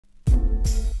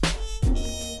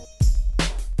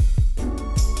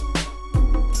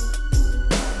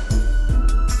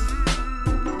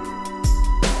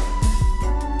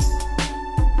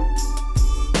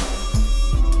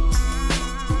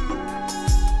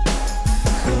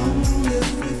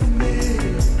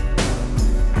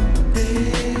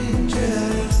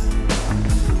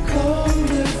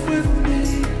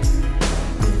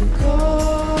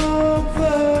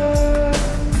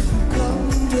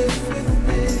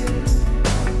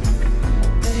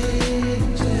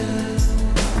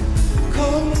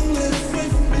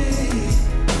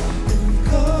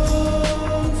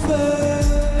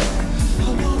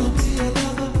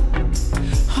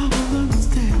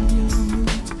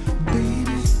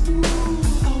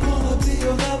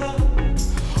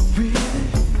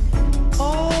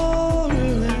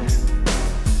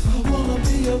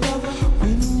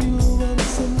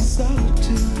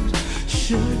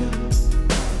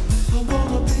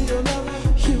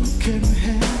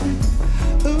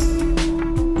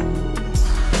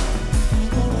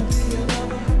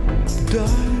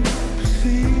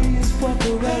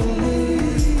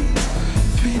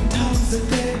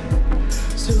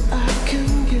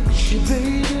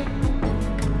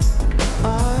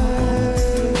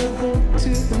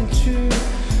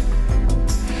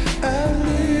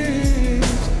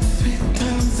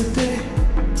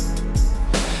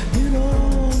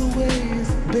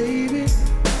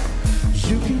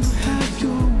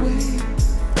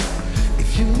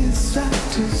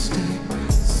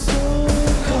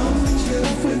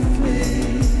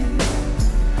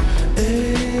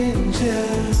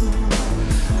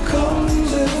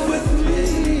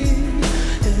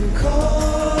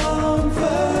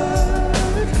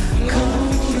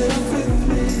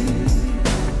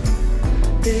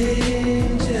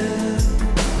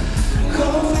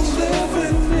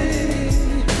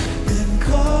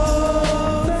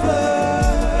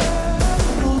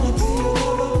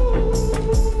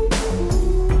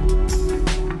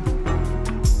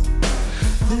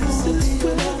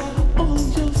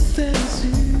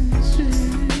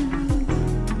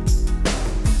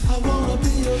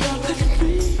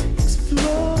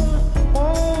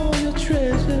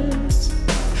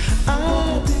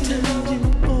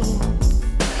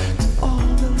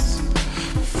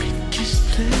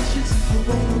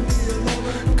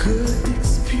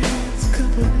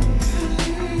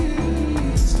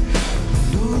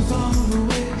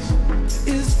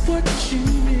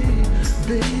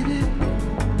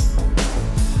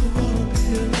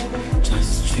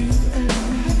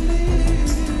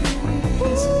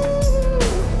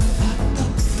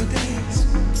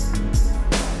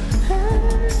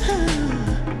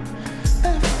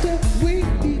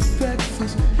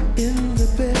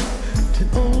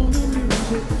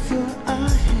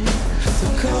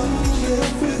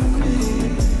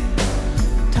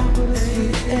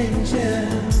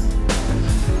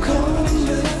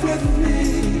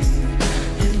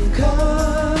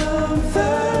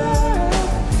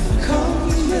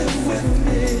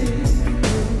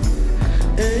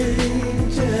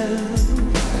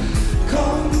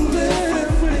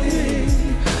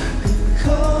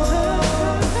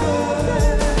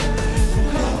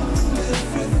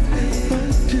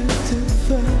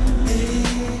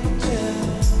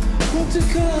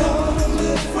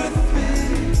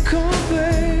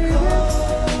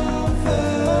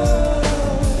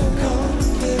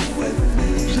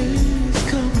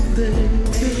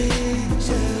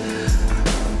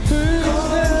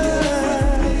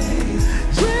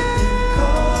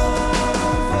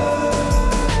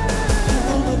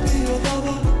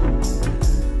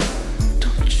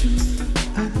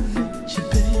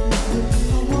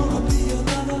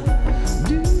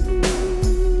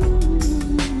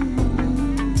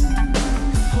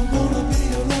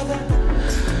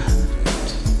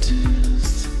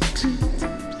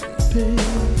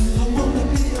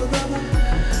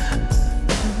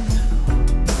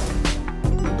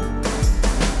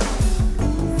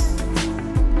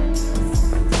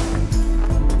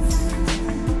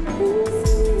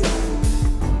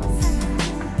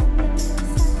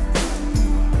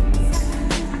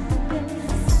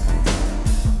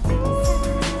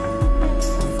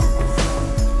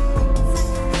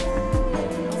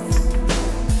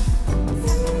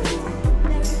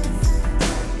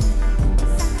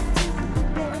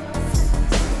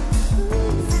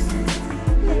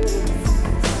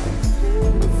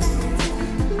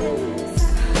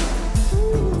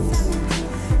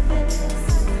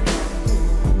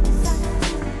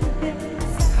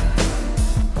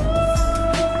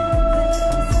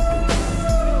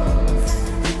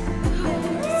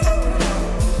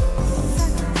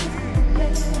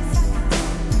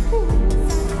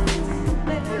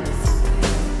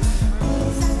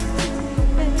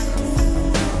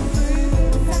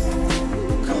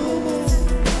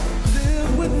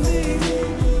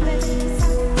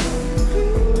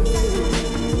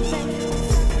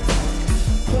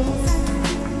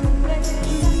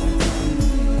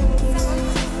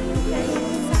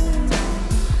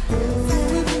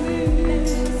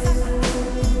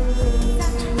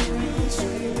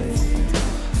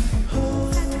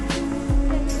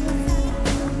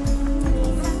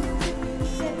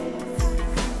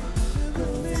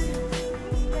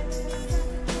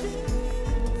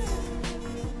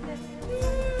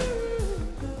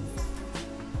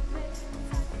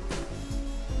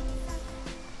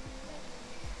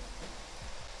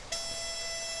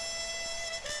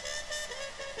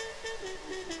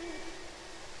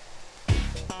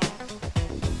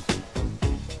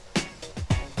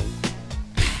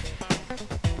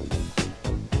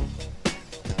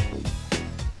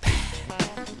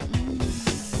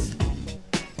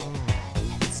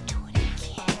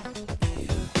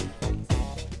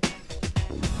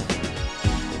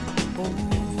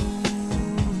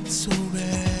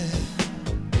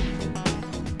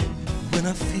when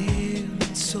I feel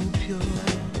it's so pure.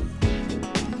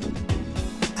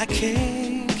 I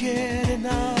can't get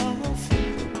enough.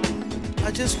 I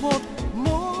just want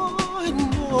more and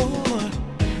more.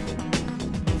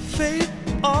 Fate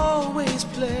always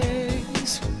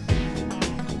plays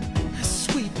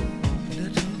sweet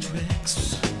little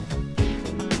tricks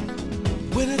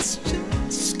when it's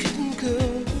just getting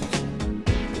good.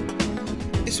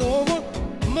 It's over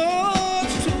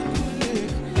much too quick.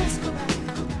 Let's go back.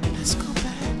 Let's go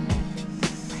back.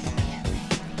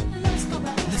 Let's go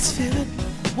back. Let's feel it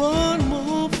one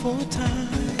more for time.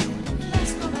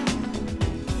 Let's go back.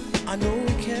 I know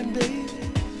we can, baby.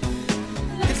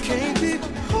 It can't be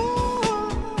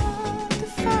hard to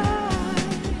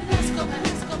find. Let's go back.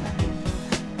 Let's go back.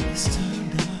 It's time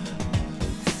now.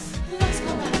 Let's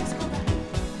go back. Let's go back.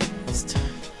 It's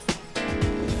time.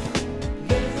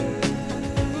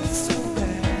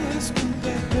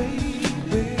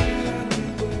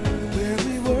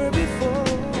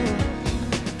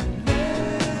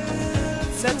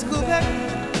 Let's go back.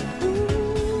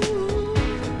 Ooh,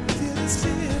 feel this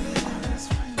feeling. Let's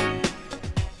go back.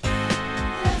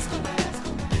 Let's go back.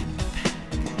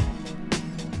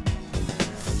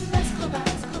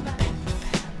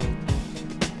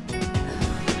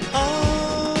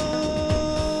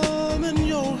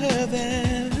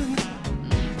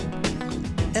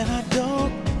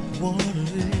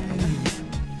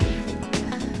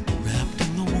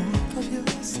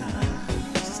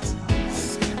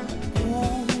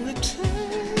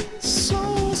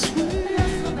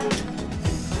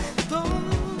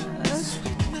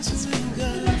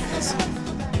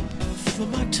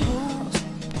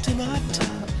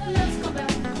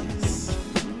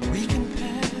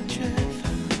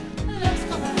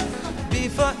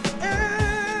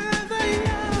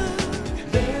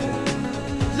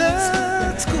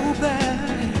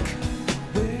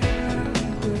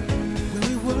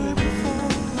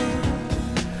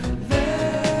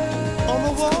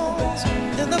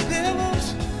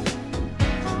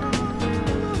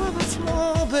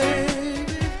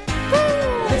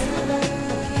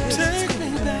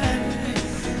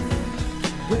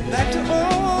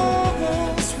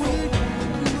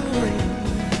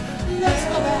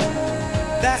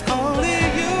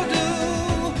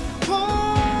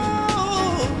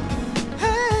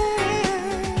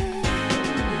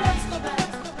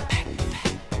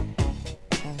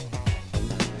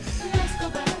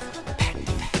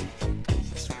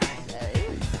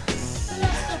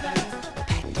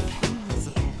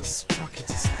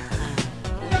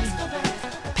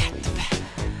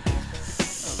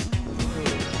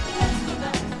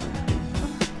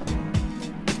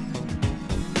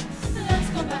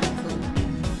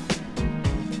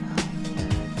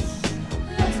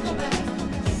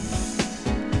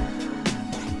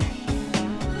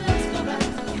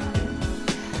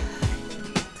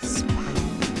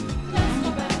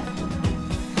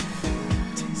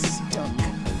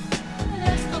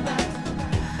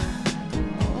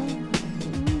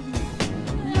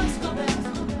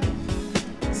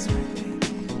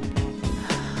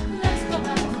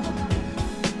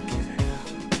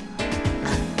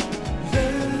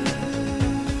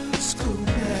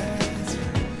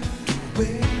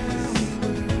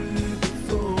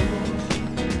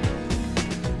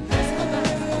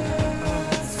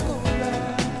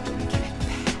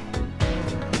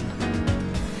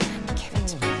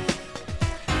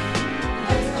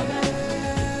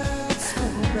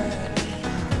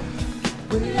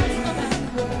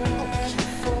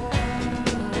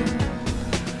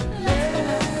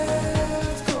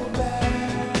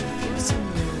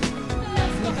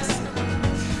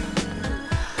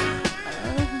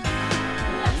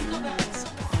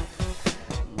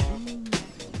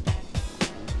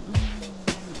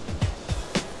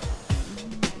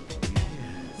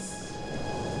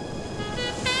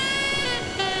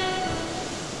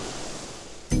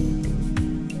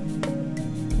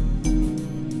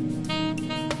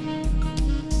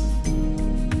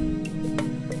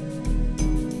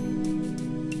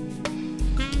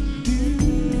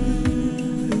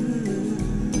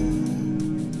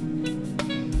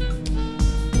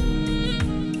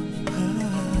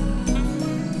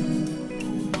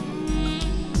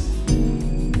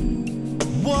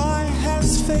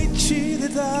 fate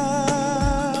cheated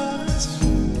us,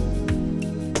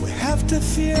 we have to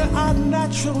fear our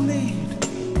natural need.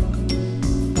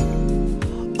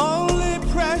 Only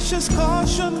precious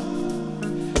caution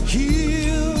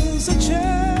heals a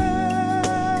chance.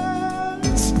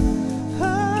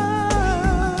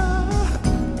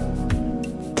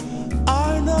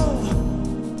 I know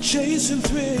chasing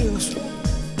thrills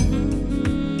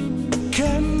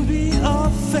can be a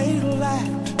fatal act.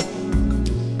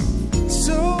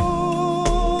 So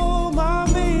my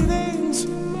meaning's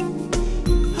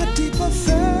a deeper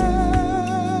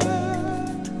fact.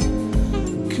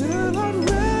 Girl, I'm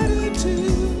ready to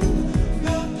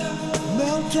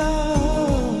melt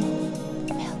down.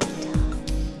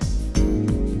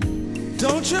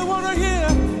 Don't you wanna hear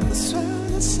the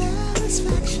sound of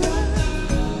satisfaction?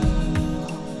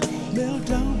 Melt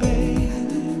down, baby.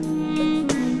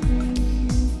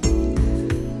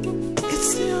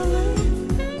 It's the only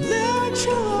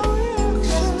natural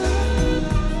reaction.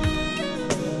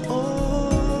 Oh,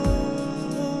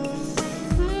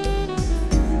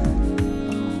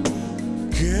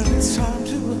 girl, it's time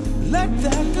to let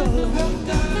that go.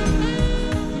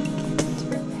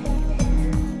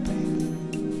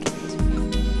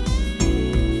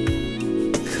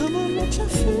 Come on, let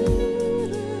your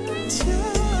feelings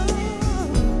show.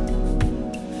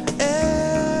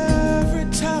 Every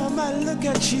time I look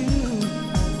at you,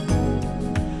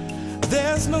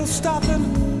 there's no stopping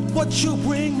what you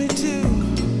bring me to.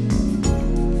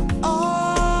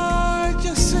 Oh,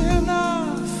 just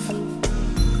enough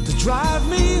to drive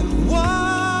me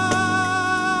wild.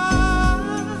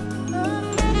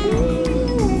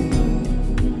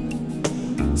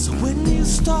 So when you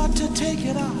start to take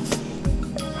it off,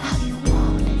 how you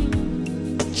want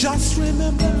it, just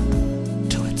remember,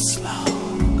 do it slow.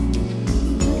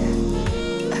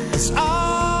 'Cause I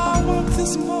want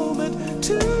this moment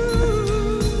to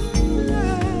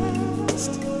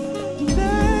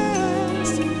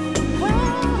last.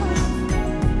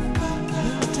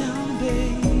 Melt down,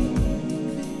 baby.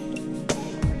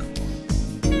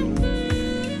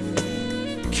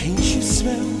 Can't you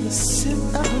smell the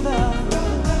scent of love?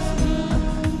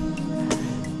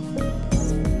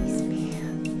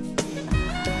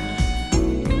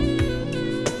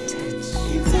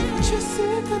 Ain't that what you're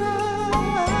thinking of?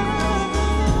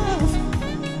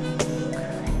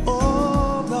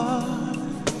 Oh, Lord.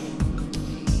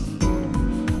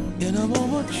 In a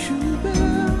moment you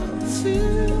will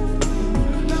feel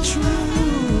the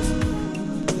truth.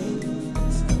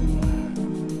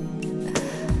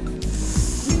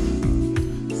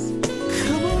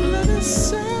 Come on, let me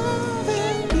serve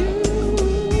you.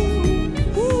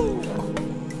 Woo.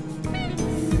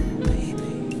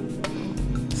 Baby,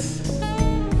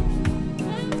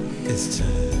 it's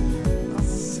time. I'll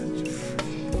set you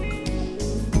free.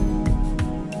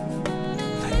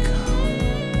 Let go.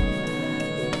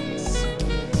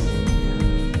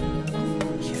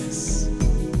 Yes.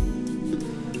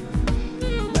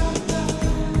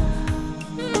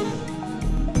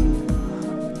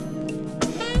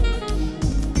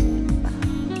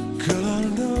 Girl, I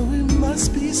know we must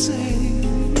be safe.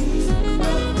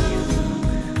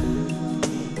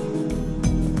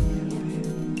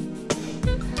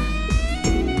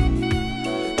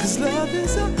 'Cause love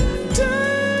is a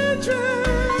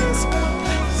dangerous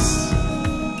place.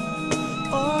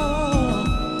 Oh,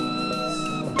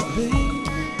 baby,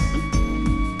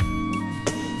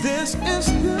 this is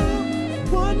no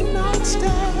one night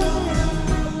stand.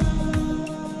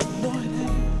 No, it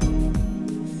ain't.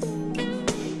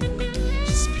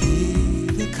 Just be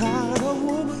the kind of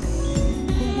woman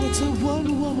who wants a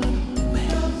one-woman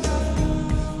man.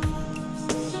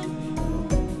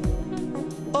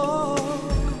 Oh,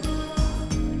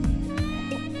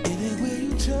 anywhere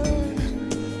you turn,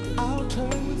 I'll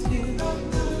turn with you.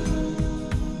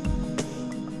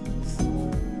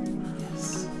 Yes.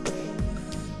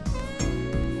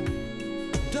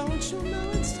 Don't you know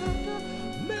it's time to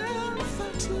melt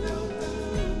that too?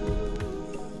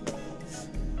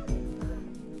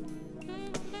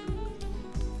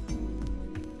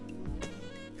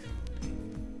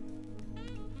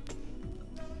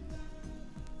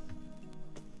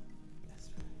 That's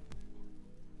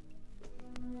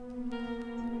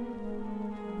right.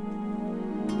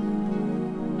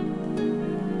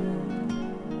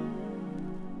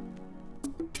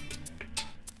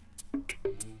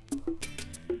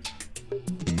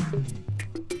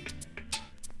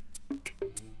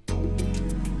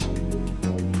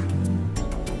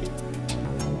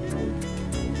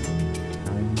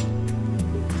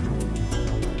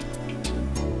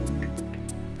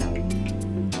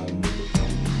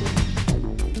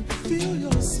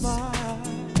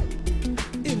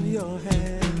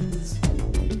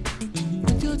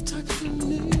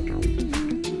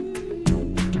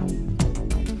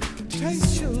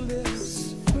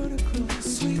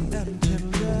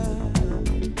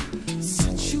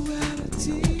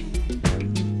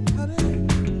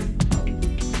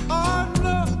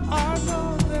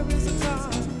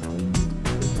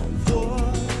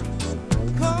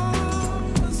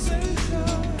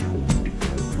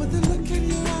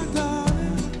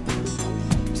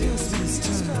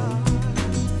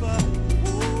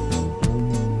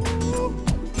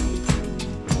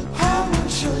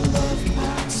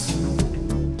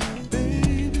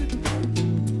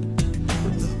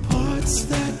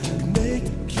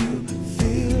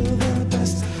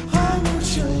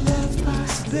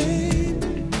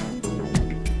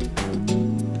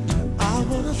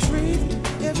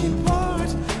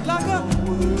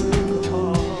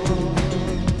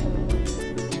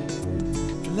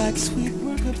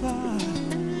 occupied.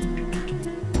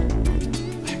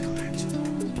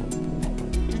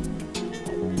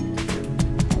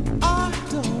 I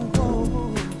don't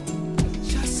want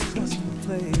just custom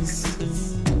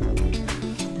places.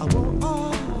 I want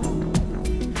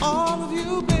all of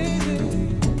you,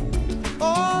 baby.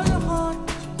 All your heart,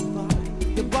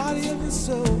 your body and your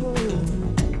soul.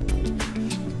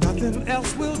 Nothing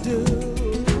else will do.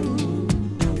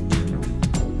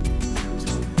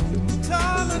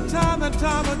 Time and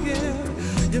time again,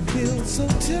 you feel so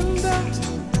tender.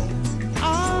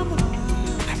 I'm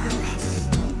never rough.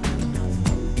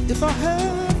 If I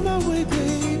have my way,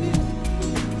 baby,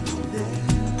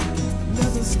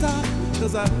 never stop,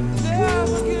 'cause I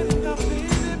never get enough, baby.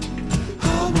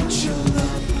 I want your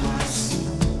love parts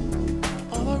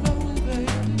all around me, baby.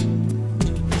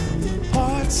 The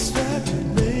parts that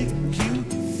make you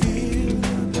feel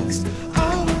the best. I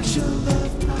want your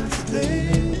love parts,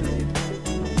 baby.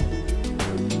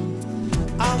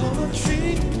 I wanna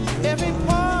treat every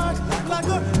part like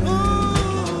a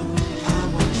I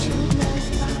want your love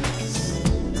parts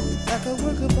like a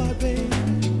work of art, baby.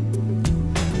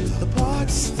 The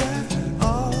parts that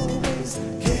always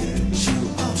get you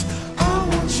out. I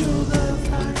want your love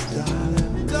parts,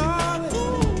 darling,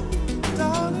 darling,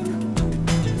 darling.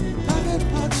 Private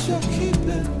parts you're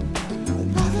keeping,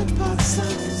 private parts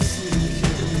I'm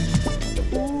seeking.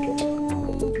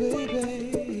 Ooh, baby.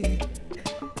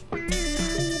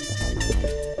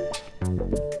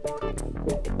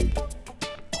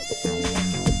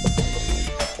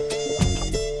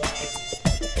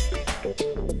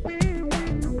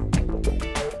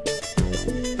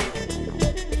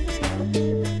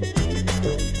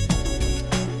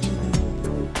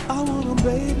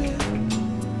 Baby,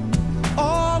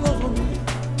 all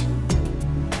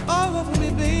over me,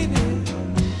 baby.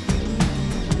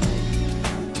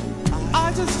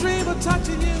 I just dream of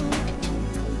touching you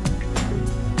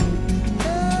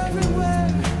everywhere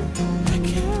I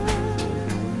can,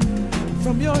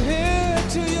 from your head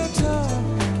to your toe.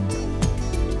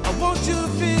 I want you to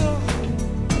feel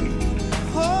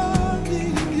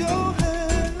holding your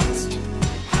hands.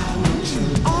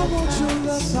 I want your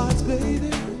love thoughts,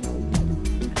 baby.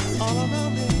 All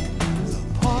around me, the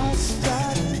parts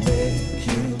that make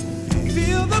you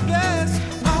feel the best.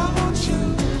 I want you,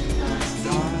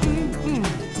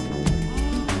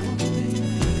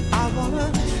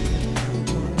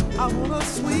 I wanna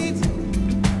sweet,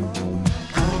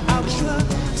 I wanna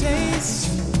taste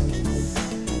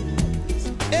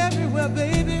everywhere,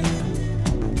 baby.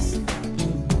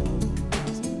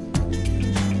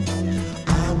 I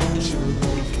want your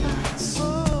love parts. Oh,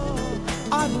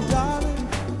 I know, darling.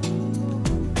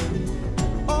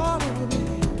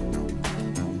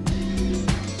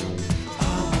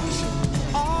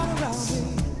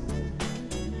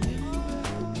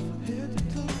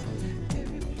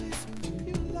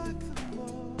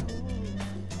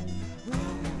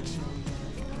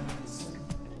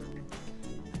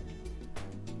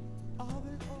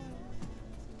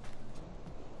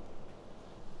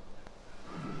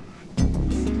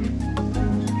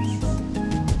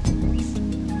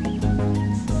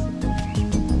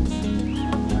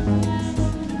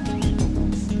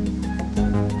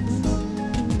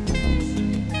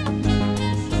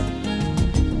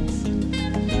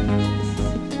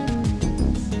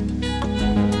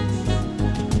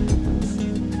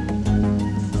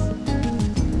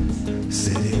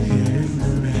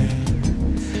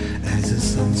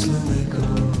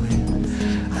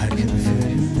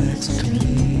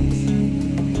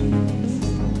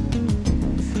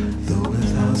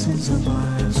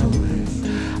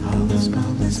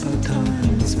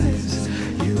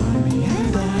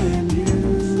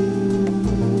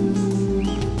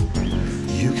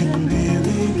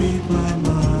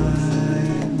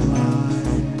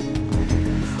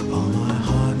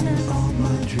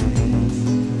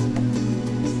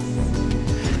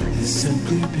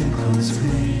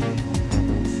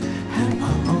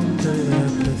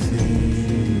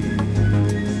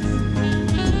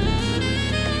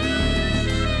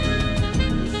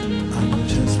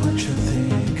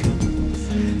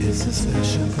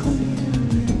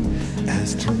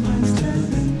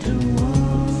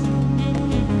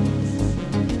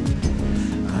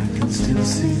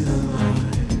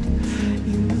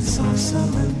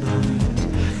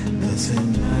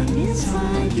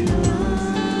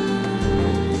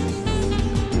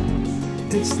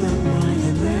 It's not my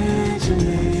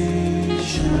imagination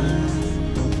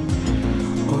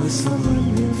or some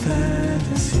new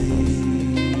fantasy.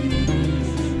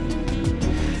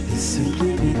 It's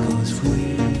simply because we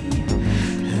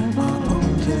have our own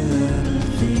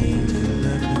telepathy.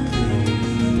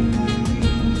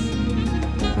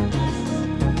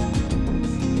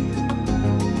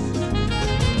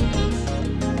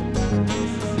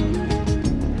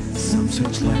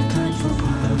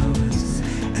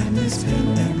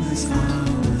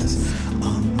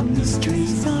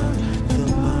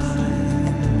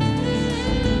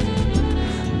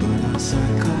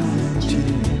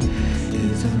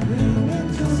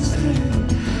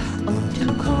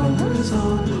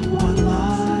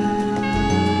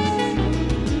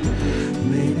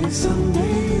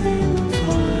 someday they will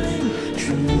find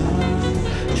true love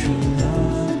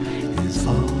is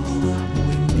all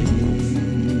we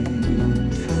need.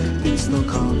 It's no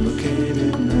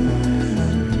complicated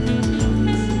matter.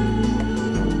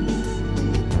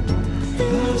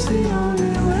 Love's the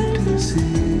only way to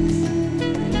see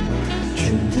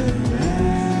true telepathy.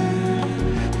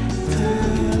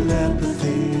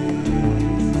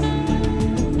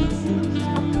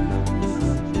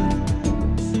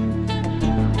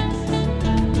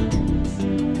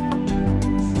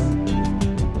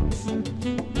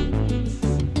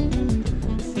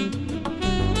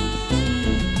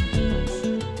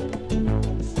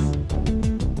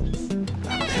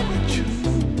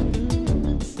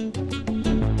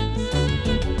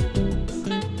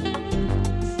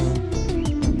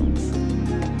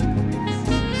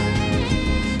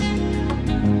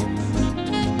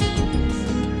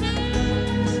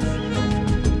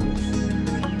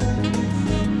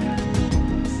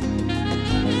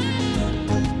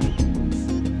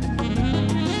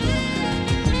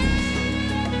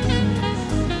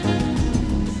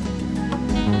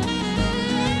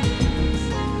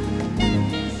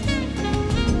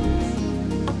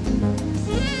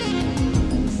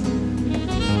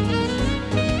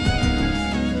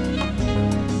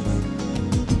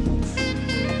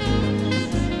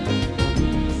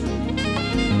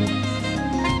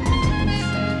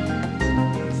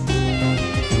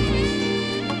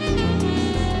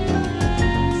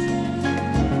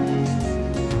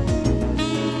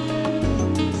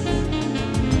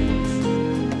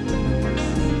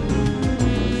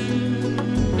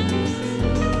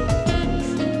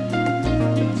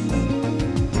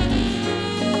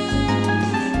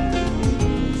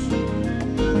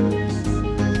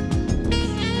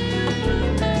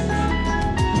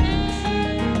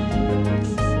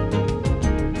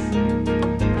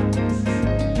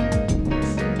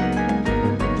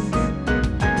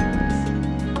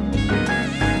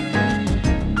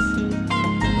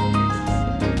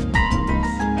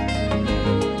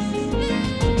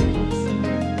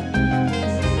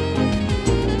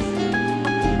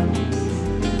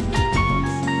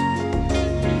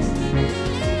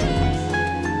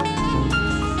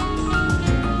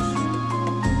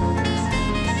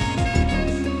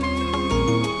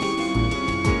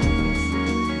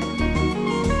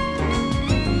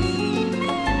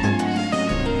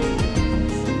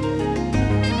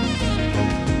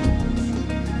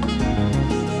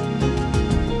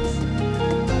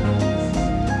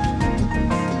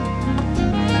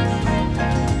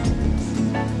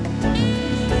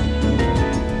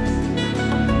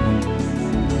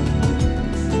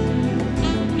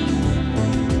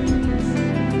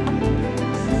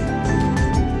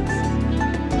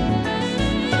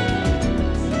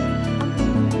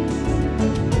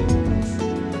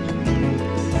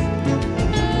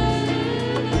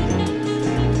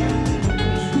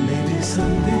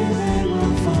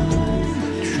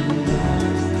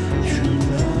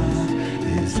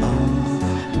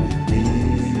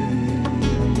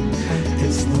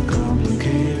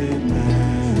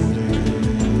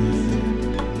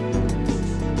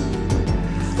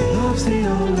 Love's the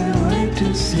only way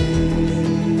to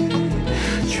see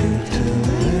true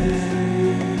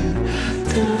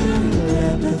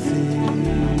telepathy.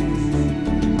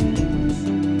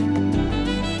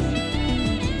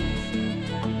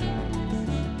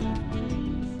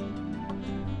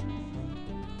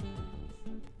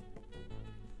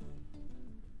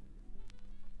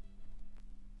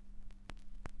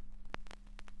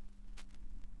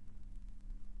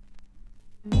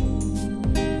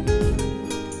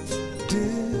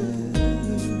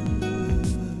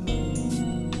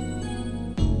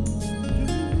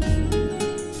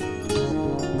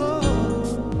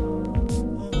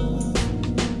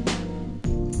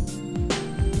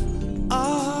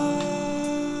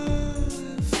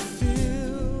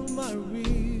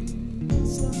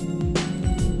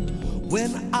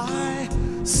 When I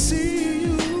see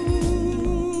you,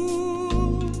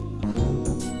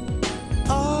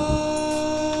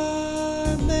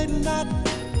 I may not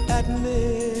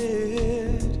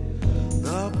admit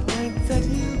the point that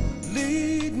you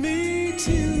lead me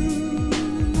to.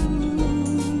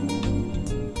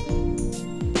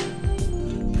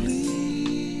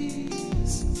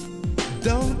 Please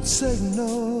don't say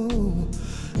no,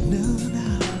 no,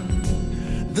 no.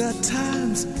 The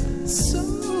time's so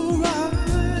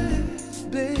right,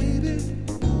 baby.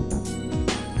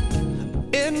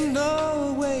 In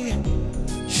no way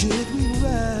should we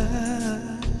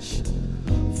rush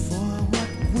for what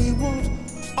we want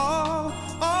all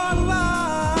our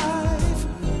life.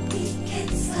 We can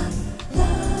stop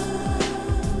love.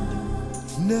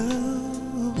 No,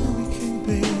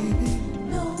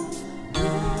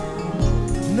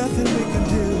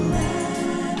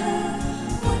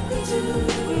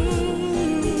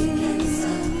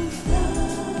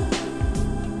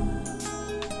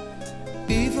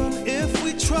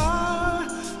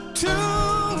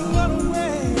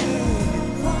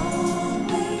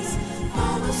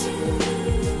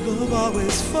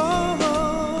 always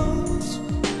falls.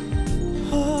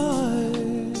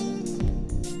 I'm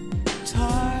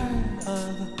tired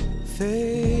of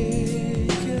faking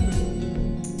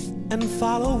and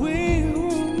following.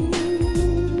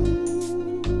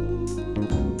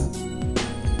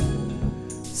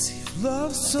 See, if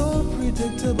love's so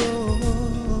predictable,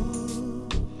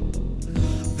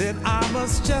 then I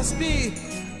must just be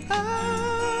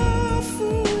a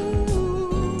fool.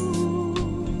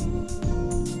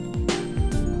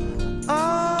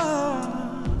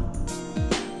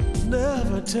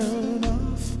 Never turn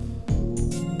off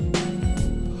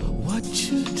what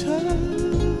you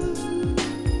turn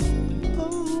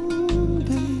on,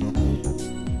 baby.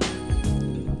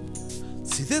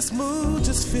 See, this mood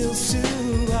just feels too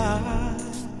right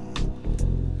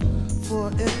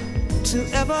for it to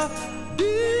ever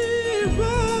be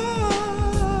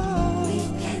wrong. We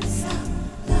can stop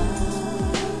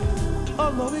love.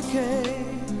 Oh no, we can't.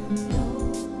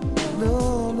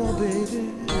 No, no,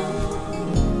 baby.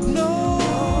 No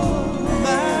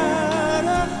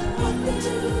matter what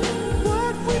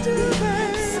we do, baby,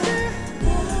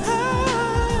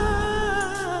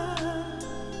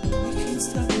 we can't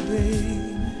stop it,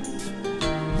 baby.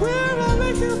 We're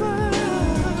always human.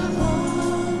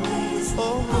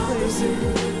 Always.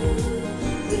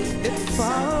 It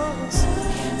follows.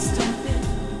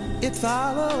 It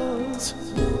follows.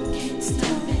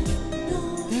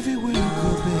 Everywhere you go,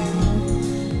 baby.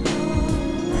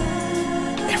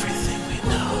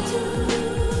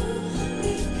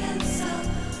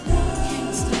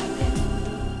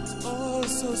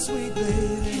 So sweet,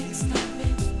 baby. Can't stop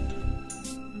it.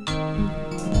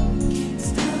 Can't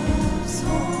stop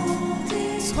holding.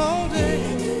 It's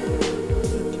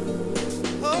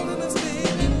holding us,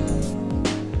 baby.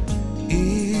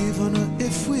 Even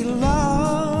if we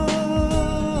lie,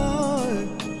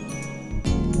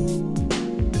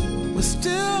 we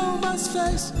still must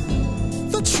face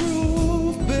the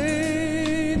truth,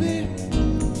 baby.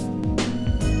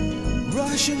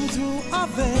 Rushing through our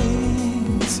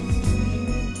veins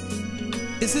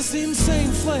is this insane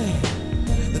flame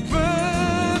that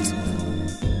burns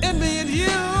in me and you.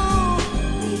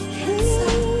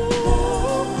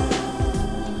 Ooh.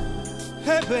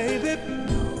 Hey, baby.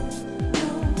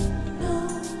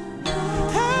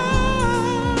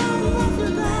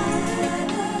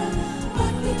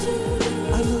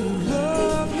 I know you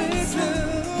love me too.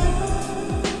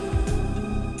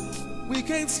 We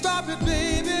can't stop it,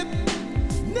 baby.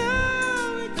 No,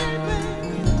 we can't,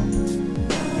 baby.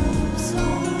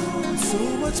 So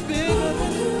much bigger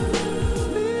than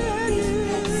me and you.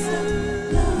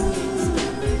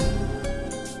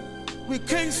 We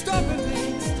can't stop it,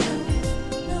 baby.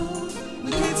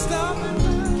 We can't stop it.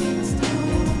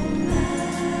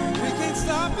 We can't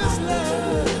stop this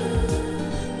love.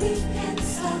 We can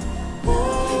stop Oh,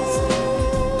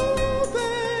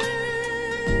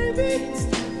 baby.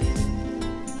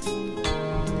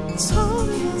 It's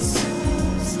holding us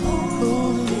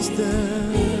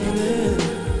down.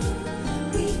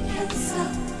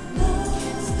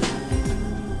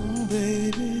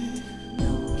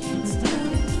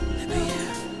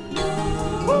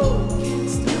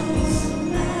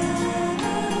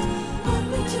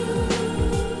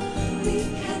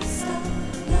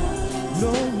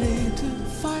 No need to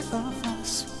fight or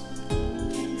fuss.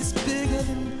 It's bigger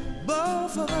than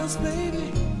both of us,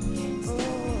 baby.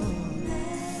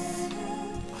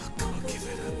 Oh, come on, give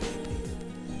it up, baby.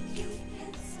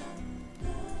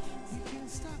 We can't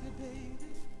stop it,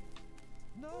 baby.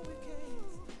 No, we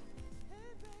can't.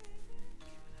 Hey, baby,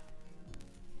 give it up.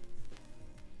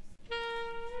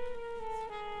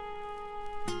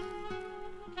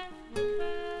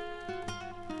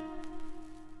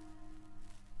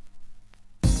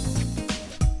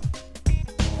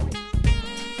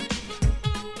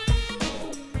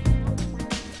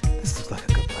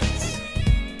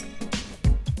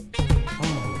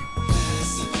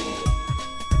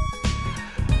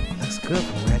 Good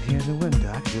from right here in the window.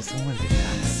 I can get some window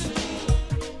shots.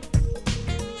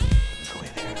 Go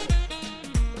in there,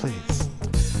 please.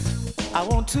 I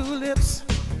want two lips,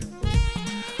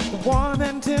 warm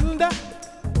and tender,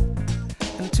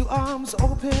 and two arms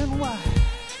open wide.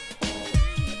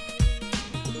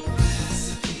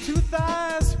 Two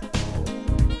thighs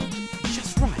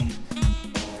just right,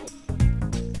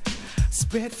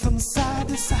 spread from side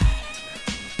to side.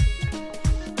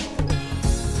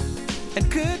 And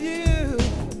could you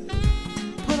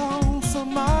put on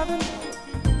some Marvin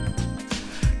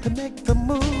to make the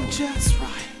mood just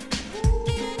right?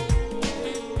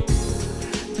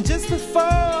 And just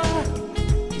before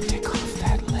you take off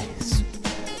that lace,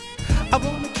 I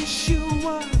wanna kiss you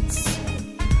once,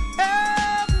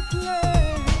 every place.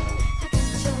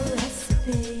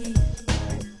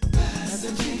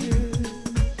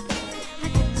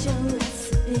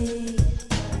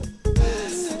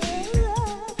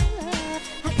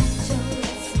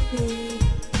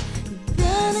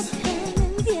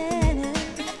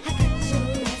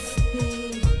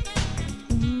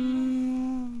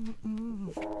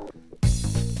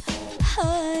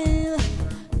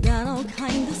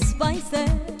 kind of spicy,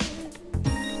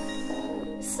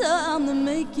 some to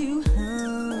make you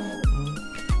high.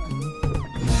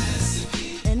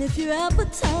 And if your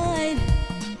appetite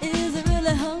is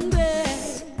really hungry,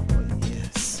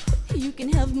 Yes. you can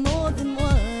have more than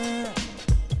one.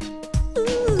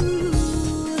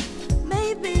 Ooh,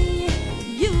 maybe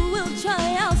you will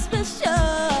try our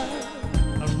special,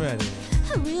 I'm ready.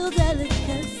 a real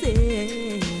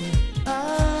delicacy.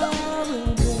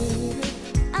 Oh, baby.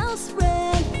 I'll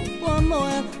spread one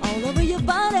more all over your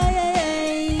body,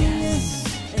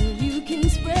 and you can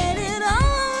spread it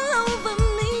all over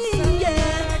me.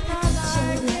 Yeah, I got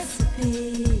your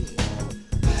recipe,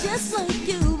 just like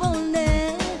you want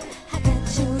it. I got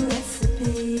your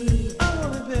recipe. I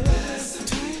want it, baby.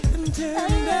 Tight and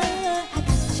tender. I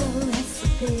got your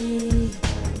recipe.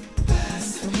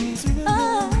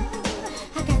 Oh,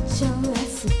 I got your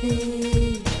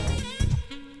recipe.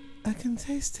 I can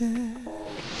taste it.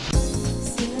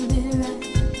 Serve it right,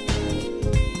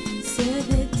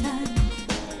 serve it tight,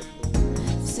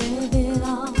 serve it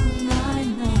all night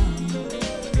long.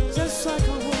 Just like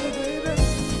I want it, baby.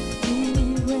 Give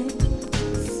it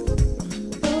rains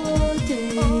all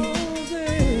day, All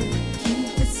day. keep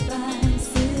the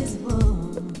spices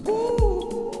warm.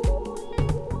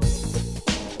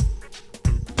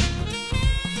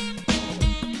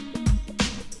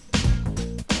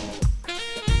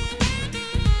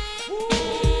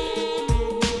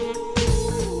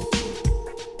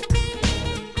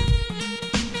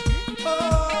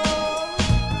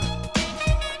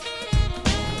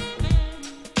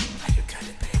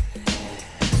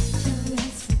 Your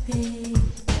recipe,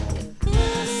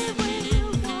 everywhere you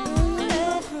want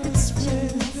it. It's your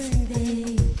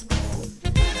recipe.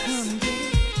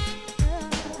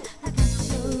 I got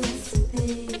your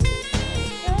recipe.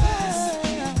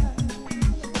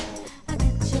 I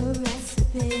got your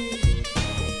recipe.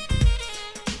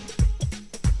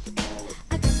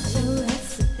 I got your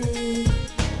recipe.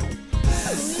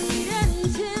 Sweet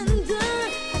and tender.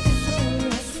 I got your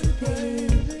recipe.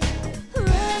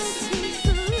 Ready to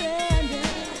surrender.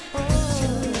 I got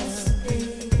your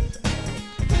recipe.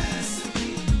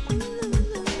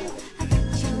 I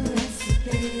got your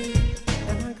recipe.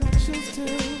 And I got yours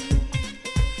too.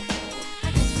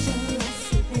 I got your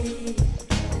recipe.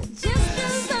 Just the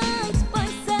right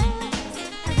spices.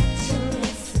 I got your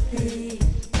recipe.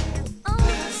 Oh,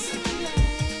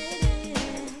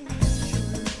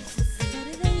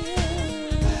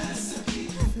 lady,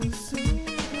 Feels so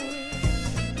good.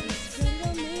 Set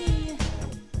on me,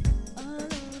 all over.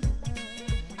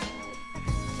 I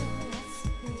got your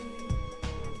recipe.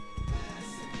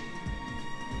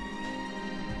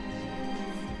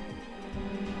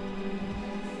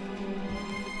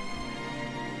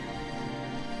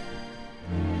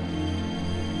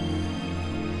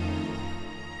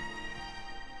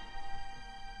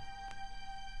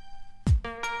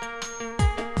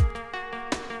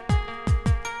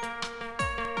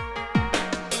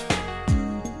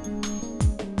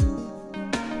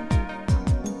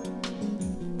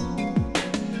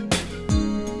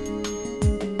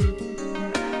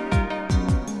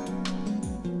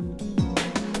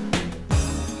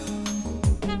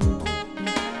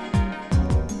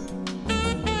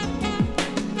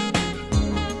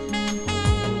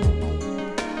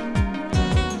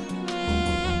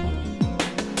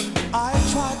 I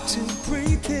tried to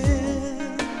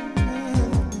pretend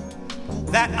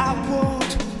that I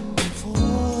won't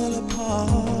fall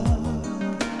apart,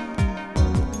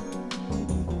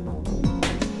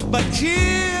 but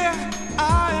here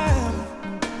I am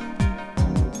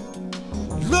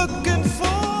looking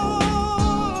for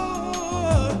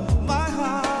my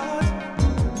heart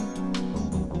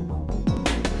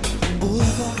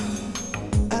over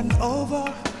and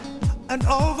over and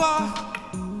over.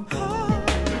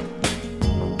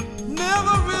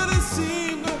 Never really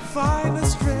seem to find the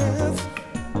strength,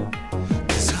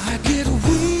 'cause I get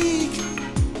weak,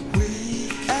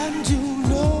 and you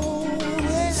know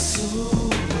it.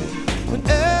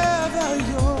 Whenever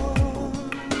you're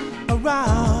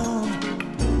around,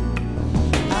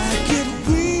 I get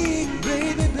weak,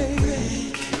 baby,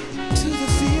 baby, to the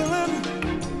feeling.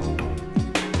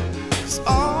 'Cause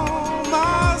all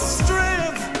my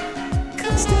strength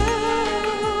comes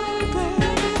down,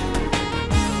 baby.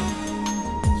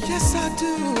 Yes, I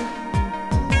do.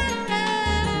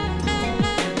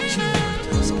 You know it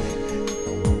does, baby.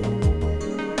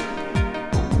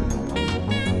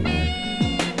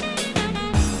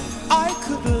 I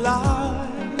could lie,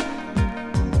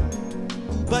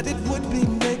 but it would be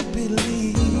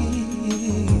make-believe.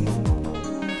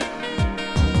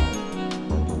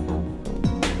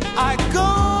 I go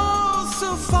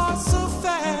so far, so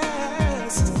fast.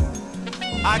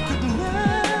 I could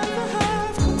never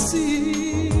have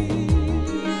conceived.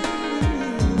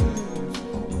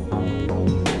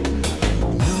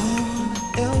 No one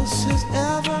else has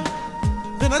ever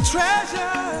been a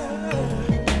treasure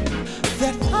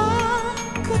that I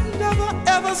could never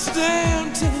ever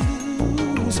stand to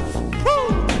lose. Woo!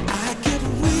 I get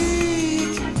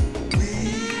weak,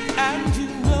 and you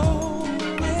know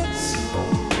it.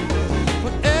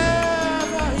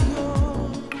 Whenever you're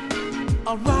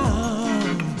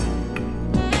around,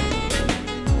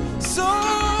 so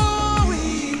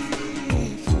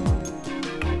weak,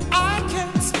 I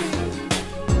can't speak.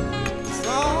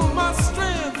 So my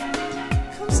strength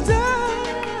comes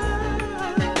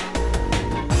down.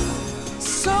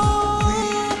 So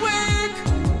weak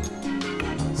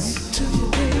to you,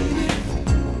 baby.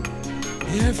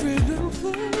 Every little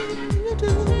thing you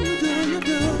do, you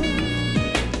do.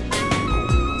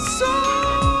 So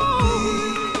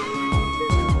weak,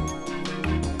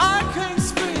 I can't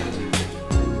speak.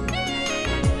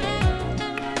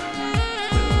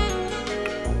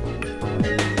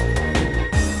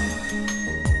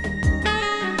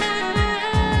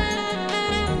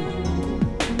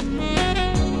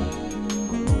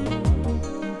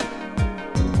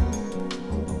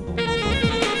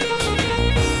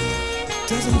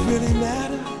 Doesn't really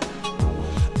matter.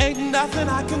 Ain't nothing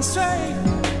I can say.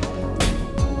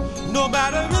 No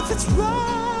matter if it's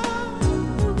right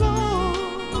or wrong.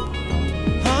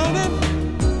 Honey,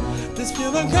 this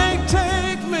feeling can't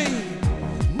take me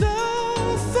no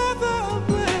further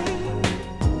away.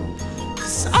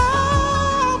 'Cause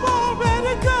I'm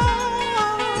already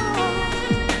gone.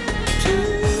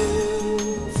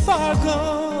 Too far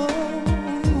gone.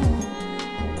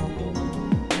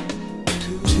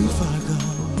 Too far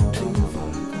gone. Too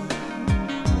far gone.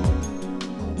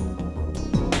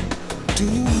 Do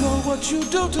you know what you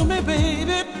do to me,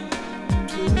 baby?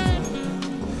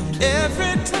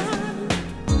 Every time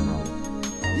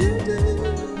you do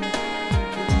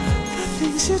the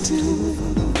things you do.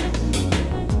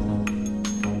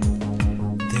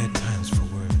 There are times for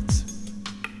words.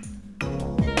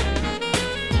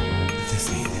 This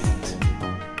ain't it.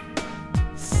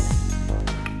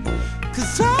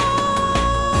 'Cause I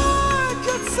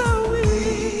get so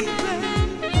weak, baby,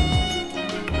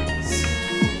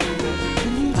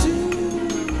 when you do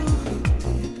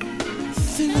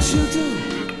things you do.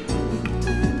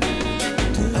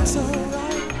 It's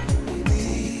alright.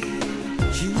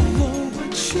 You know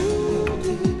what you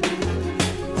do.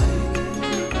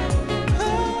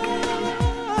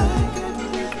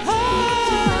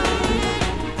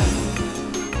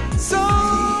 So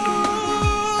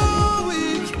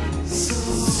weak,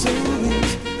 so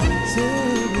weak, so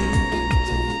weak.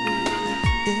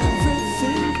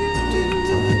 Everything you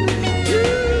do,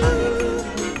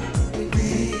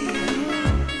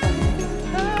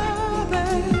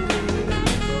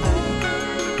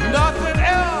 nothing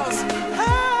else.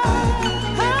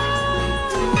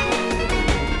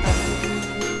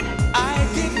 I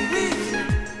get weak.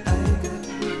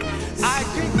 I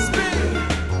can speak.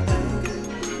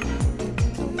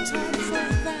 Time for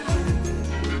that.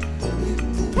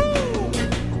 Woo!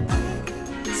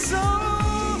 So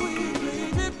weak,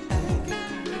 baby.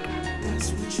 That's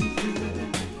what you do.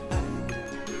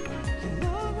 You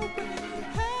know, baby.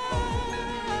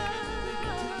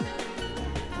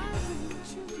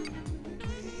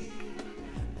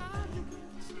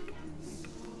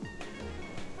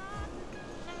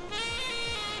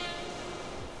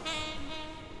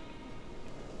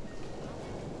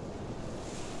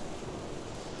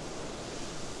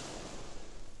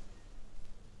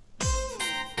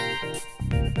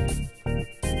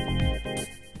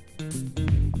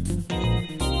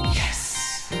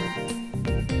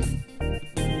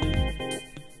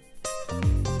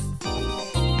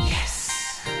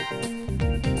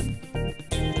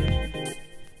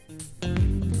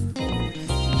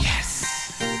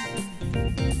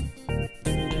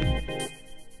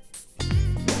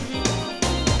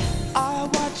 I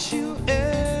watch you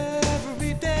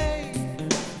every day,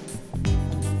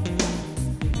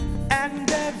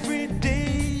 and every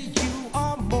day you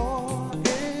are more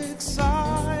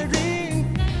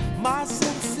exciting. My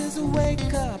senses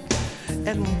wake up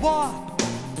and walk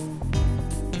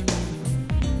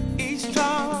each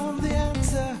time the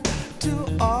answer to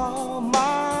all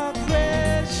my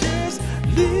precious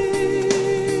needs.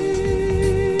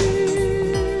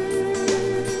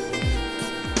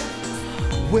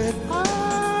 When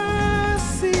I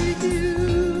see you,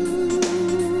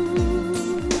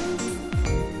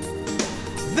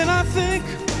 then I think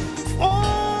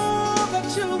all that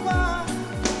you are,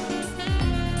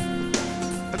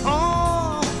 and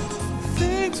all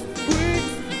things we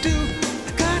do.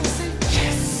 I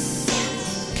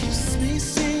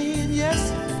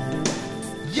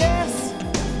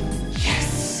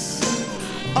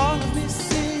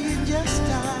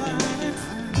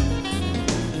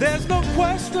There's no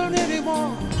question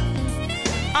anymore.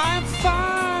 I'm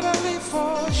finally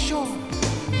for sure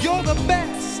you're the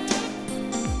best.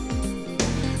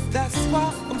 That's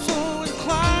why I'm so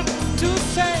inclined to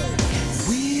say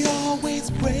we always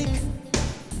break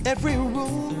every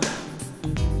rule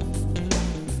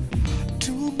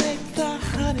to make the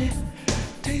honey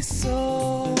taste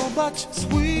so much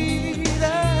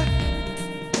sweeter.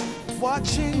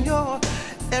 Watching your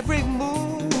every move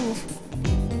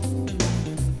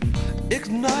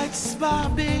ignites my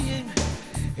being,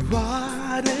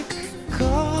 erotic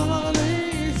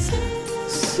callings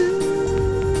soon.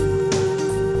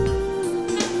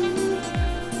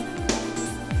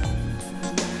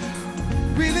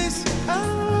 Release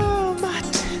all my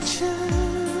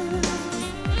tension,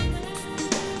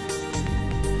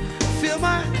 feel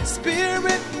my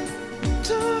spirit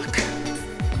talk,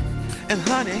 and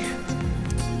honey,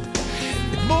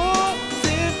 more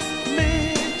than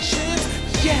mentions,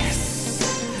 yes.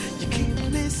 You keep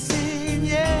me saying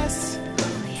yes,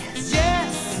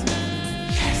 yes,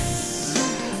 yes.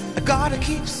 I gotta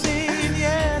keep saying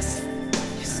yes,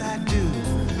 yes I do.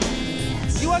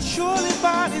 You are surely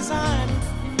by design,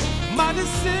 my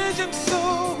decision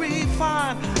so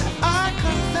refined. I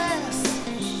confess,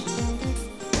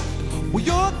 where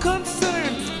you're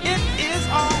concerned, it is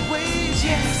always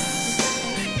yes.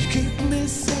 You keep me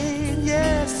saying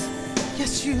yes,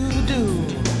 yes you do.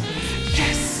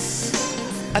 Yes,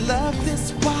 I love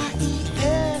this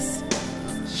YES.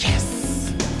 Yes,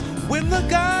 when the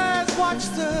guys watch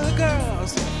the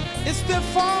girls, it's their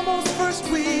foremost first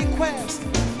request.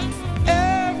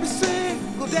 Every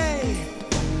single day,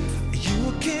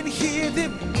 you can hear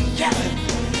them yelling,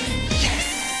 yes,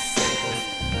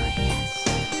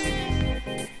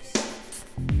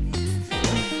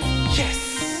 yes.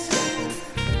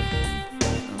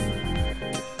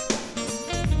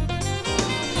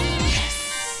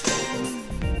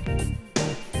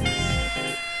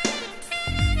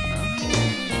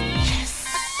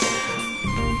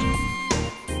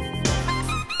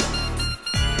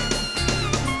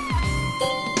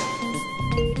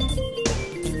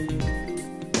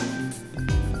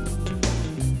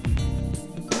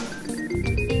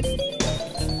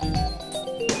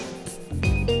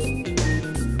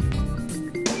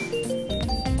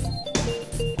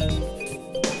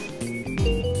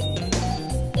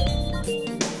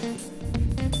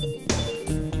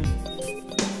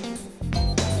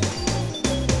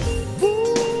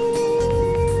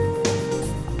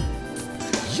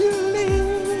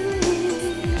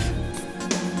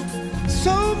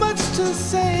 To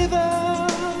savor,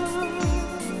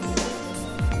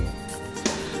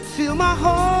 feel my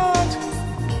heart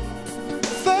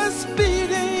first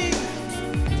beating,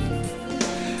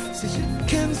 so you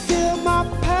can feel my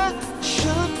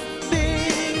passion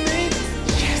beaming.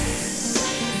 Yes,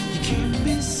 you keep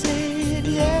me saying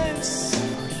yes,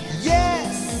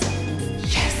 yes,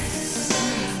 yes.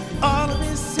 All of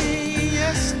me saying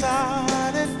yes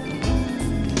started.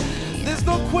 There's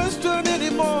no question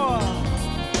anymore.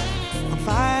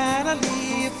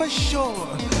 Finally, for sure,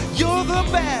 you're the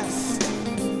best.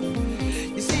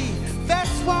 You see, that's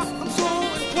why I'm so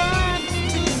inclined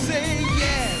to say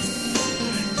yes.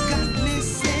 You got me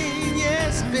saying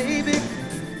yes, baby.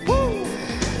 Woo!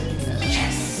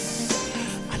 Yes,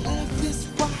 I love this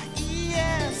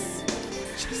YES.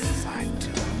 Yes, I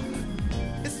do.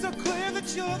 It's so clear that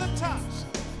you're the top,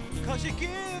 'cause you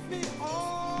give me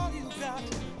all you got.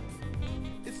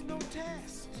 It's no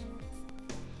test.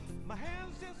 My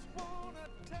hands just wanna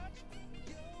touch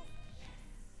you.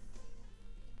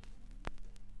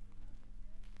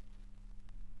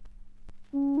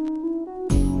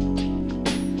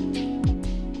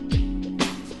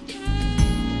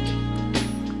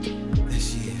 There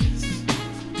she is.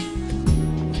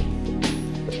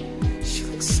 She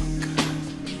looks so good.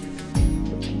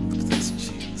 Look at those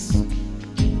cheeks.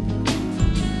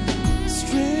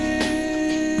 Strangers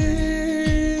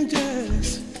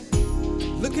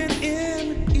looking in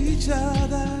each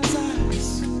other's eyes,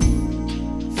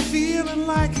 feeling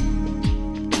like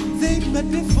they've met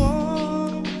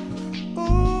before.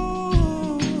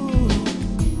 Oh,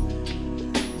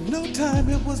 no time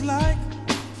it was like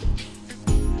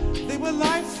they were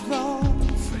lifelong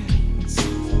friends,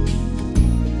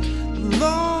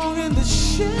 longing to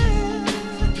share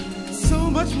so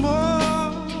much more.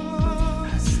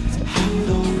 I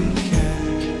know we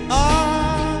can. I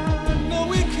know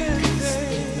we can,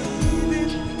 baby.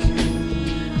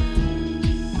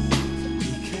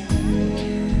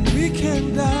 We can,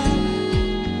 darling.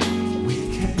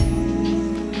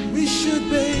 We should,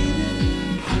 baby.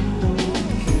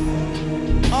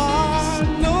 I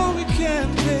know we can,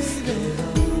 baby.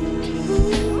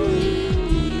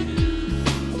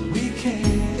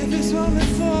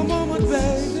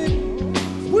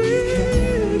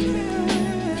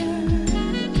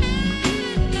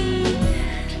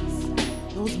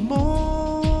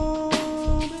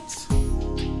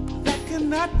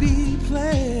 cannot be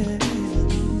planned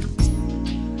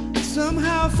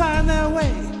somehow find their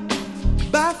way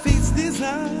by fate's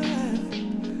design.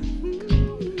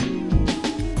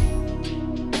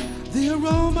 The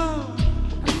aroma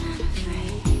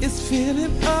is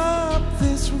filling up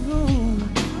this room.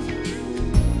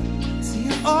 See,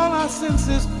 all our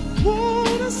senses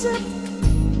want to sip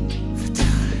for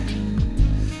time.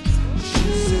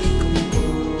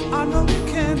 I know you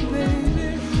can, baby.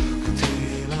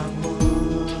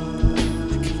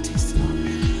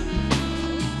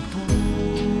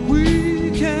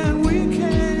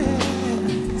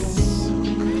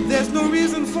 There's no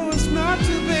reason for us not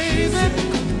to, baby.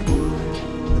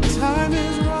 The time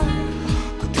is right.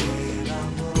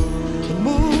 The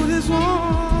mood is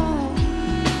on.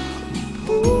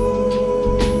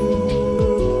 Ooh,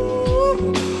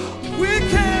 we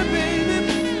can, baby.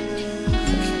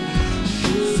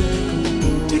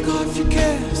 Take off your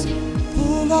cares,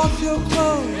 pull off your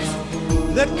clothes.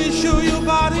 Let me show your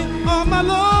body all my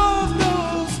love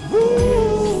knows. Ooh.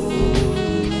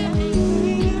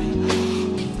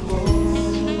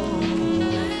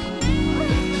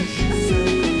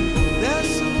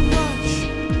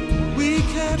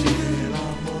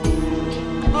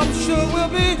 I'm sure we'll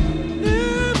be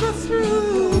never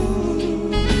through.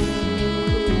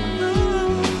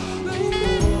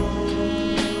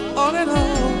 On and on.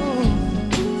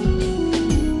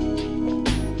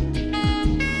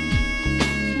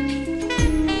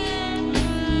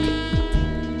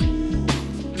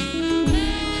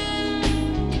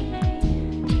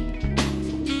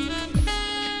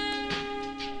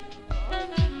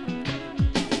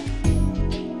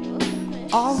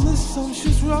 On this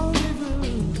social's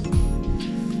rendezvous,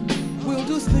 we'll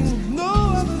do things no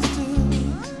others do,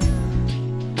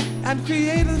 and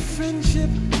create a friendship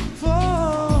for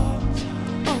all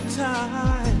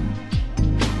time.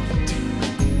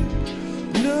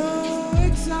 No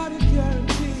exotic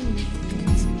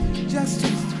guarantees, just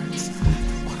two hearts that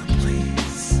wanna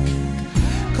please.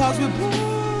 'Cause we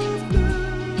both know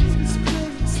this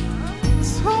place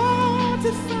is hard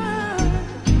to find.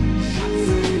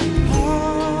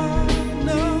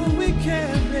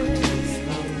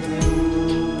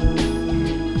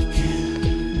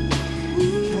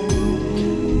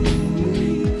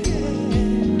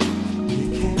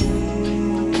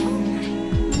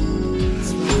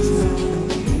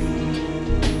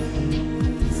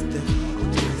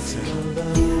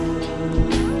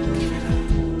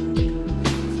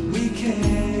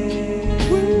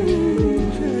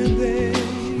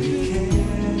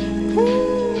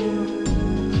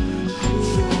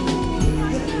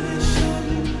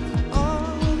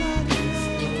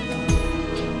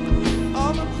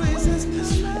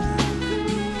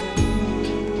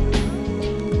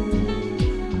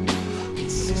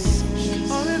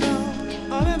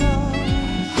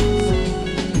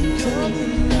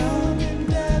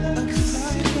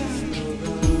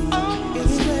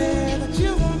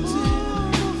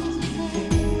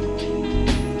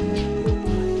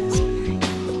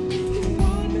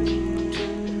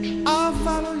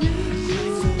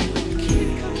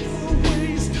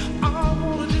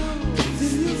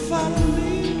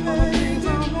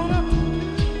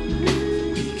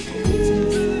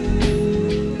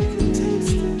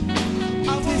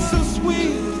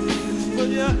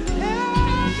 Yeah.